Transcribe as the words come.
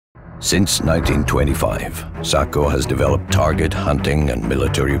Since 1925, Sako has developed target hunting and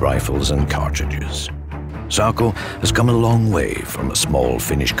military rifles and cartridges. Sako has come a long way from a small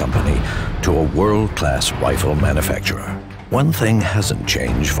Finnish company to a world-class rifle manufacturer. One thing hasn't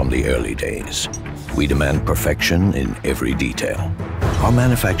changed from the early days. We demand perfection in every detail. Our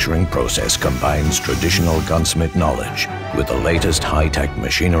manufacturing process combines traditional gunsmith knowledge with the latest high-tech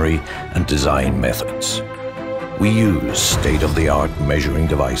machinery and design methods. We use state-of-the-art measuring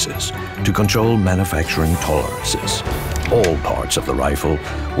devices to control manufacturing tolerances. All parts of the rifle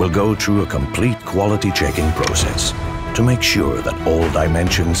will go through a complete quality checking process to make sure that all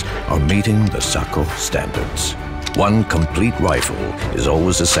dimensions are meeting the Sako standards. One complete rifle is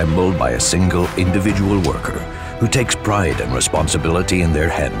always assembled by a single individual worker who takes pride and responsibility in their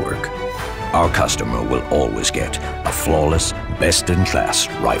handwork. Our customer will always get a flawless, best-in-class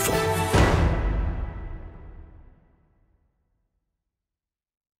rifle.